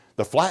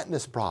 The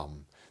flatness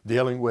problem,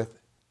 dealing with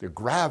the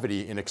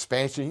gravity and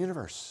expansion of the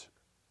universe.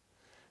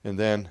 And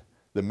then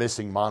the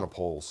missing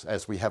monopoles,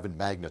 as we have in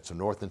magnets, a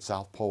north and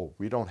south pole.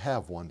 We don't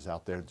have ones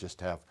out there that just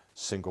have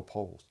single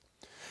poles.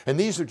 And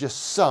these are just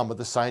some of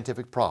the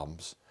scientific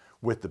problems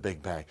with the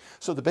Big Bang.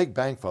 So the Big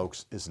Bang,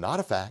 folks, is not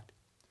a fact.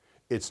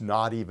 It's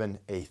not even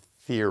a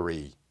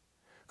theory,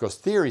 because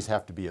theories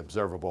have to be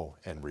observable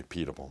and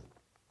repeatable.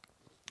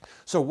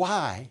 So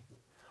why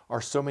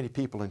are so many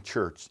people in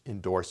church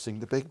endorsing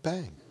the Big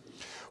Bang?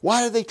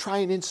 Why do they try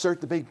and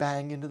insert the Big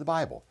Bang into the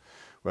Bible?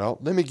 Well,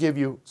 let me give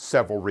you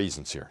several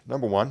reasons here.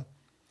 Number one,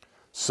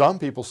 some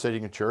people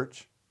sitting in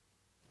church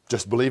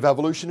just believe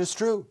evolution is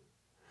true.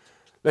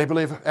 They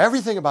believe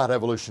everything about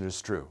evolution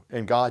is true,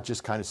 and God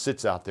just kind of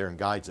sits out there and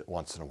guides it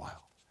once in a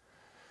while.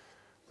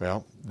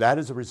 Well, that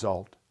is a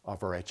result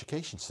of our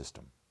education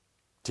system,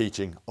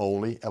 teaching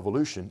only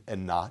evolution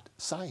and not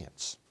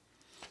science.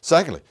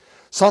 Secondly,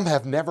 some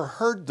have never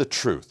heard the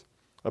truth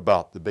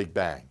about the Big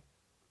Bang.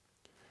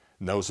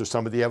 And those are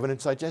some of the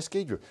evidence I just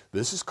gave you.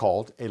 This is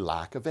called a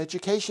lack of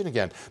education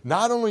again,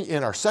 not only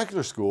in our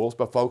secular schools,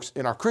 but folks,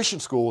 in our Christian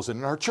schools and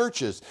in our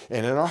churches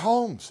and in our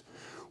homes.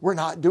 We're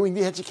not doing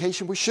the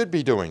education we should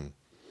be doing.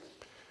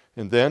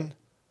 And then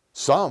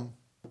some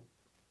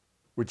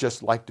would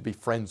just like to be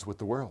friends with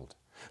the world.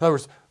 In other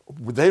words,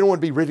 they don't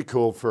want to be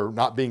ridiculed for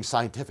not being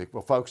scientific.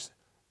 Well, folks,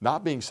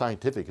 Not being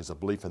scientific is a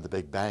belief in the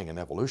Big Bang and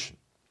evolution.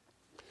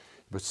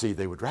 But see,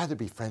 they would rather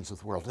be friends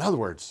with the world. In other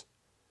words,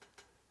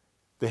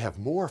 they have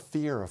more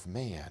fear of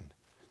man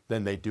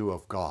than they do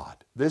of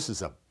God. This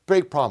is a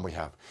big problem we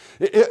have.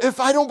 If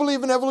I don't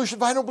believe in evolution,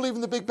 if I don't believe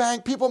in the Big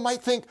Bang, people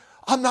might think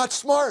I'm not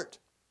smart.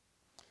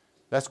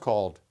 That's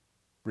called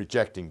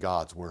rejecting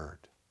God's word.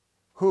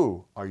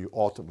 Who are you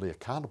ultimately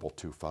accountable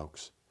to,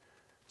 folks?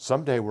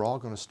 Someday we're all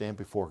going to stand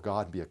before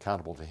God and be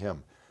accountable to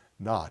him,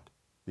 not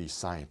these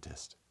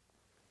scientists.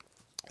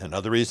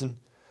 Another reason,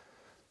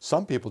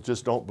 some people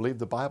just don't believe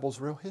the Bible's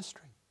real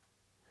history.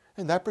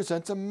 And that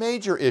presents a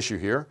major issue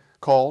here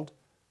called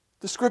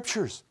the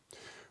Scriptures.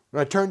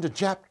 When I turn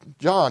to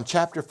John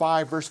chapter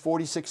 5, verse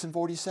 46 and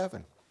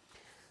 47.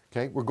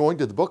 Okay, we're going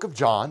to the book of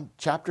John,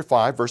 chapter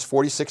 5, verse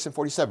 46 and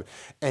 47.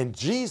 And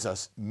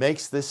Jesus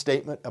makes this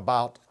statement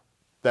about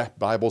the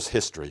Bible's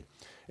history.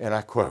 And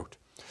I quote,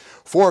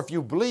 "For if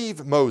you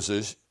believe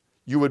Moses,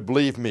 you would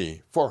believe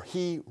me, for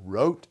he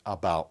wrote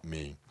about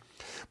me.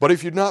 But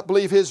if you do not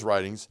believe his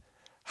writings,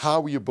 how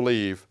will you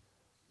believe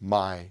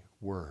my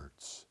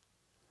words?"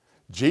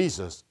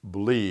 Jesus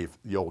believed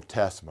the Old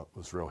Testament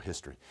was real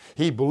history.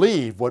 He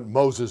believed what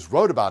Moses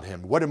wrote about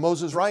him. What did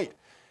Moses write?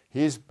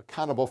 He is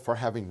accountable for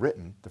having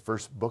written the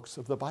first books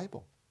of the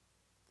Bible,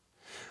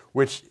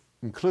 which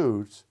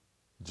includes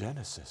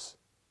Genesis.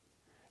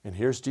 And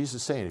here's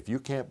Jesus saying, if you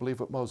can't believe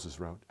what Moses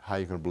wrote, how are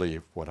you going to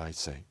believe what I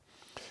say?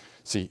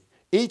 See,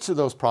 each of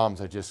those problems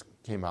I just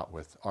came out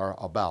with are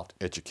about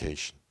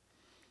education.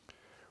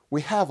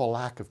 We have a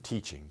lack of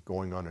teaching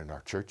going on in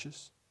our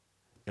churches,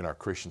 in our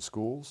Christian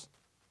schools,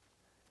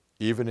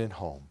 even in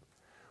home.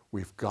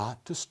 We've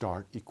got to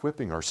start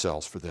equipping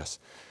ourselves for this.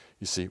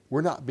 You see,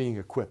 we're not being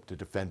equipped to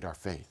defend our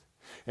faith.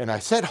 And I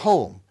said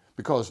home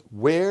because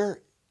who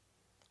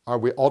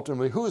is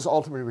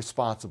ultimately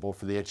responsible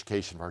for the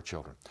education of our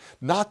children?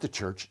 Not the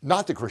church,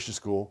 not the Christian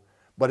school,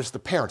 but it's the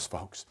parents,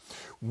 folks.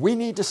 We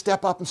need to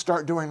step up and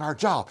start doing our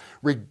job.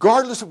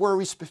 Regardless of where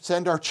we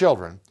send our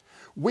children,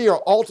 we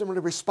are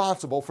ultimately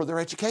responsible for their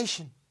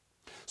education.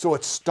 So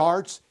it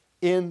starts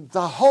in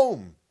the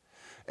home.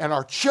 And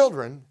our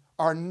children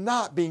are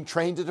not being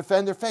trained to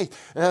defend their faith.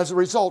 And as a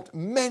result,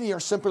 many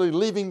are simply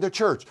leaving the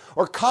church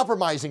or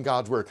compromising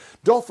God's word.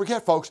 Don't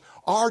forget, folks,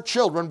 our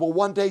children will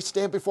one day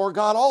stand before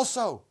God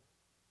also.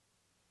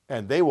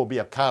 And they will be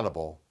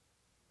accountable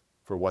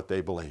for what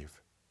they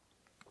believe.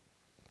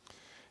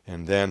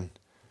 And then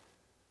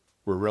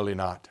we're really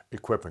not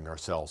equipping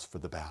ourselves for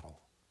the battle.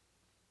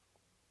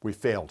 We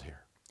failed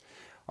here.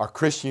 Our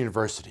Christian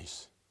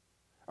universities,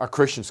 our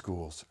Christian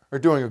schools are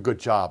doing a good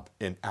job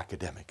in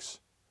academics,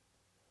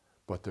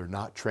 but they're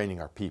not training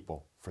our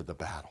people for the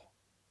battle.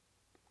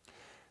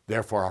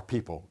 Therefore, our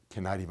people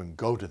cannot even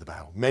go to the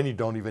battle. Many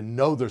don't even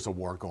know there's a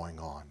war going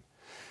on.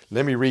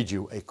 Let me read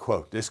you a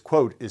quote. This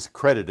quote is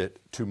credited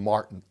to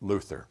Martin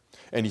Luther,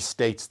 and he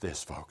states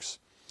this, folks.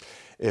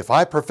 "If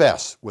I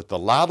profess with the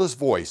loudest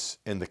voice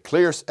and the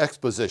clearest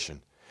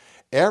exposition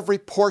every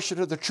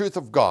portion of the truth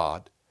of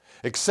God,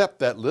 except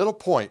that little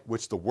point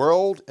which the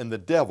world and the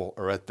devil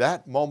are at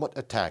that moment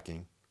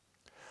attacking,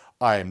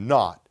 I am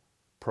not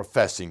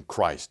professing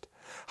Christ.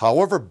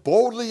 However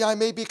boldly I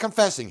may be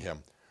confessing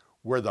him,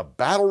 where the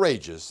battle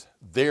rages,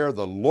 there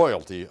the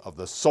loyalty of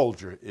the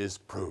soldier is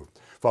proved."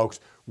 Folks,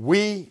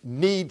 we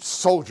need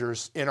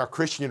soldiers in our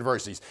Christian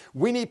universities.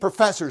 We need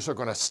professors who are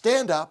going to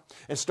stand up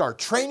and start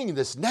training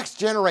this next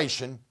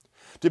generation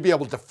to be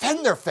able to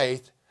defend their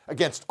faith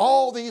against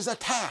all these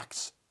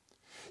attacks.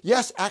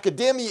 Yes,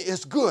 academia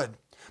is good,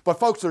 but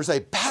folks, there's a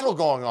battle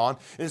going on,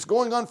 and it's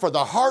going on for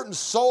the heart and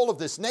soul of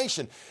this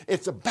nation.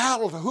 It's a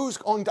battle for who's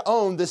going to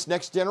own this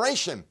next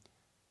generation.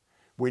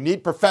 We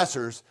need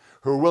professors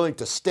who are willing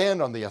to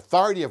stand on the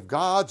authority of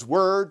God's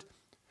word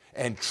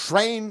and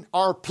train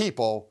our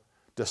people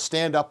to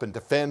stand up and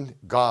defend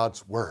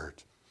God's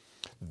word.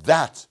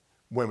 That's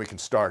when we can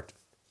start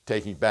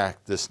taking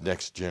back this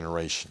next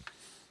generation.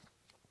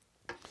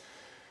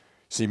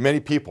 See, many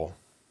people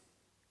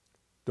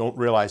don't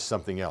realize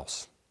something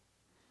else.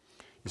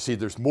 You see,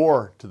 there's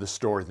more to the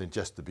story than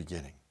just the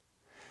beginning.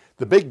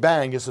 The Big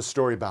Bang is a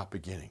story about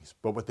beginnings,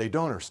 but what they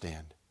don't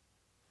understand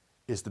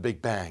is the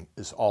Big Bang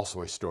is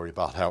also a story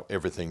about how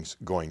everything's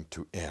going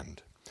to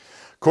end.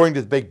 According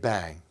to the Big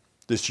Bang,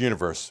 this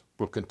universe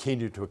will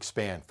continue to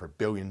expand for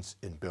billions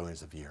and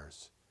billions of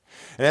years.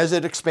 And as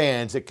it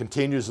expands, it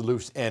continues to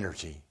lose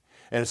energy.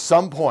 And at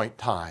some point in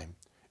time,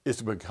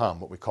 it's will become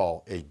what we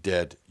call a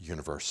dead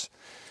universe.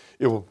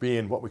 It will be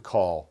in what we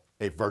call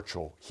a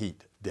virtual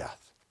heat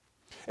death.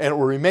 And it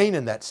will remain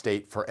in that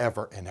state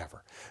forever and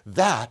ever.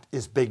 That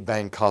is Big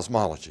Bang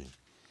cosmology.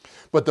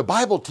 But the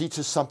Bible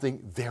teaches something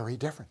very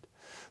different.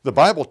 The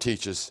Bible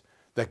teaches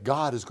that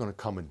God is going to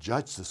come and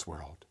judge this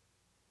world,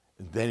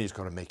 and then he's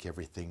going to make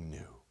everything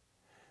new.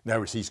 In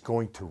other words, he's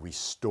going to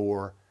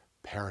restore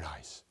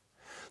paradise.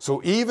 So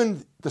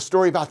even the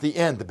story about the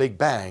end, the Big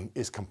Bang,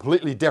 is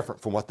completely different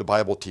from what the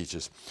Bible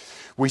teaches.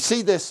 We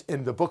see this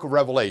in the book of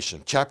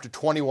Revelation, chapter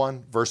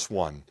 21, verse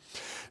 1.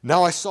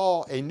 Now I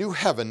saw a new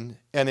heaven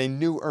and a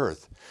new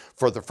earth,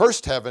 for the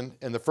first heaven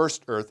and the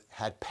first earth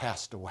had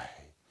passed away.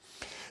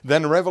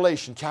 Then in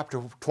Revelation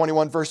chapter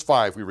 21, verse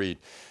 5, we read,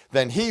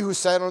 Then he who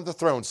sat on the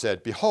throne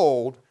said,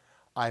 Behold,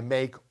 I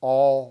make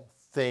all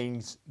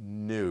things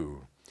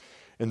new.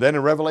 And then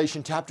in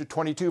Revelation chapter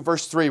 22,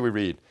 verse 3, we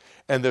read,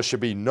 And there shall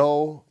be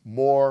no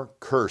more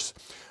curse.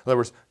 In other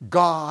words,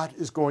 God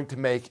is going to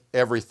make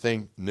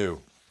everything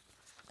new.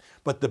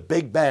 But the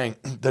Big Bang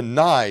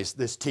denies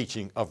this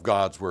teaching of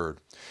God's Word.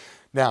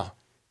 Now,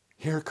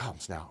 here it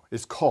comes now.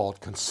 It's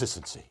called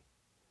consistency.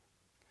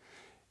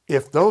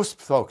 If those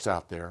folks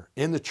out there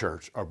in the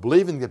church are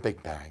believing the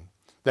Big Bang,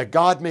 that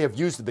God may have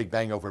used the Big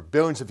Bang over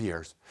billions of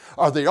years,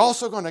 are they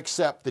also going to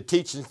accept the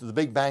teachings of the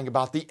Big Bang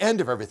about the end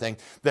of everything,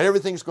 that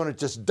everything's going to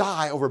just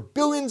die over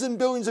billions and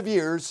billions of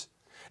years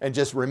and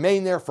just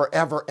remain there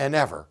forever and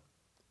ever?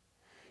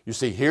 You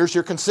see, here's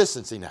your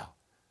consistency now.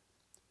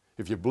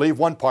 If you believe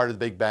one part of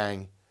the Big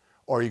Bang,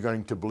 or are you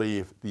going to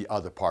believe the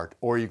other part,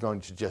 or are you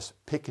going to just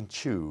pick and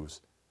choose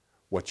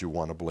what you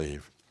want to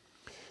believe?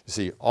 You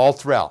see, all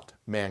throughout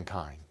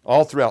mankind,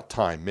 all throughout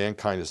time,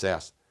 mankind has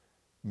asked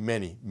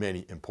many,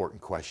 many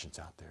important questions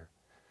out there.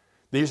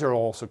 These are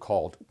also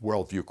called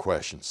worldview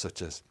questions,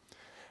 such as,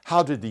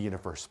 how did the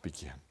universe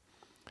begin?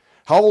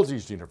 How old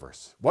is the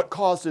universe? What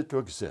caused it to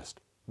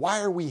exist? Why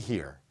are we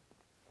here?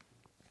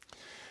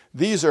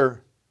 These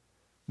are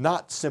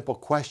not simple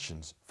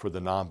questions for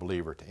the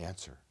non-believer to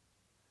answer.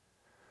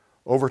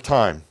 Over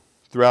time,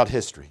 throughout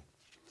history,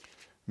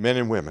 men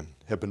and women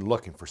have been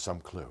looking for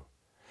some clue.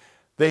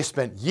 They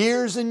spent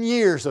years and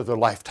years of their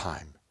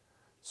lifetime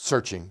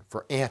searching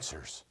for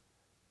answers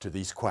to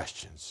these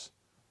questions.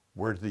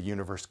 Where did the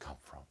universe come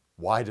from?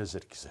 Why does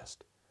it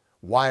exist?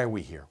 Why are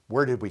we here?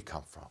 Where did we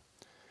come from?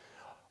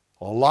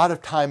 A lot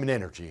of time and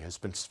energy has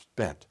been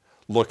spent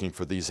looking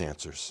for these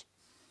answers.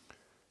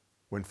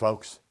 When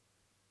folks,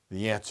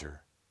 the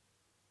answer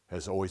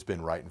has always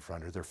been right in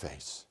front of their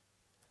face.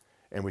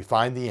 And we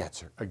find the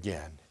answer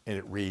again, and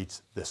it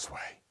reads this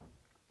way.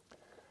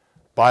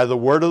 By the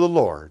word of the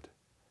Lord,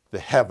 the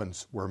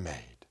heavens were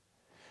made,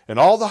 and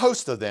all the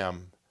host of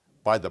them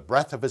by the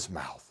breath of his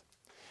mouth.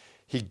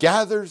 He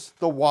gathers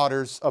the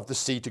waters of the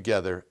sea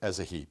together as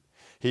a heap.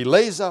 He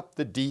lays up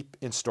the deep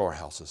in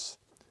storehouses.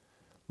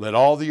 Let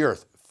all the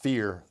earth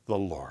fear the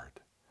Lord.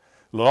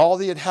 Let all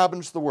the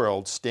inhabitants of the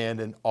world stand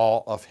in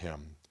awe of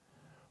him.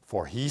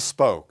 For he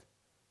spoke,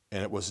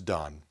 and it was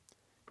done.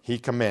 He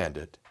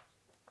commanded,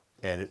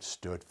 and it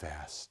stood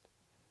fast.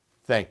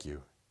 Thank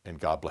you, and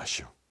God bless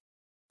you.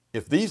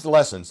 If these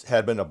lessons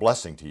had been a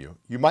blessing to you,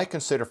 you might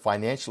consider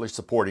financially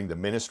supporting the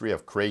Ministry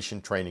of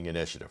Creation Training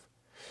Initiative.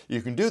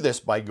 You can do this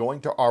by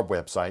going to our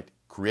website,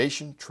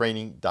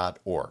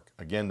 creationtraining.org.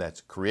 Again,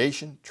 that's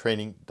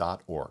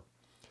creationtraining.org.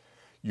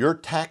 Your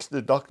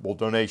tax-deductible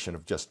donation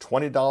of just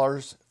 $20,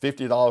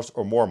 $50,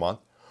 or more a month,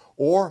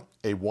 or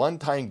a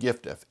one-time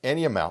gift of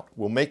any amount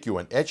will make you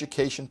an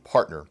education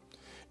partner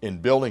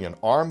in building an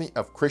army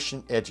of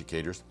Christian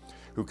educators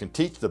who can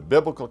teach the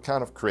biblical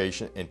account of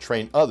creation and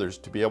train others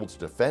to be able to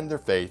defend their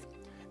faith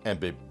and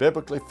be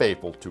biblically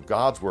faithful to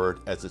God's Word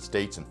as it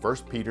states in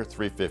 1 Peter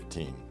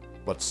 3:15.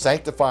 But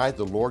sanctify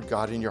the Lord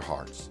God in your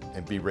hearts,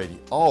 and be ready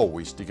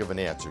always to give an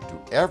answer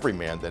to every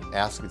man that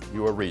asketh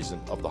you a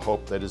reason of the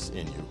hope that is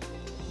in you,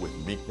 with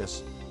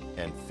meekness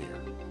and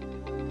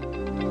fear.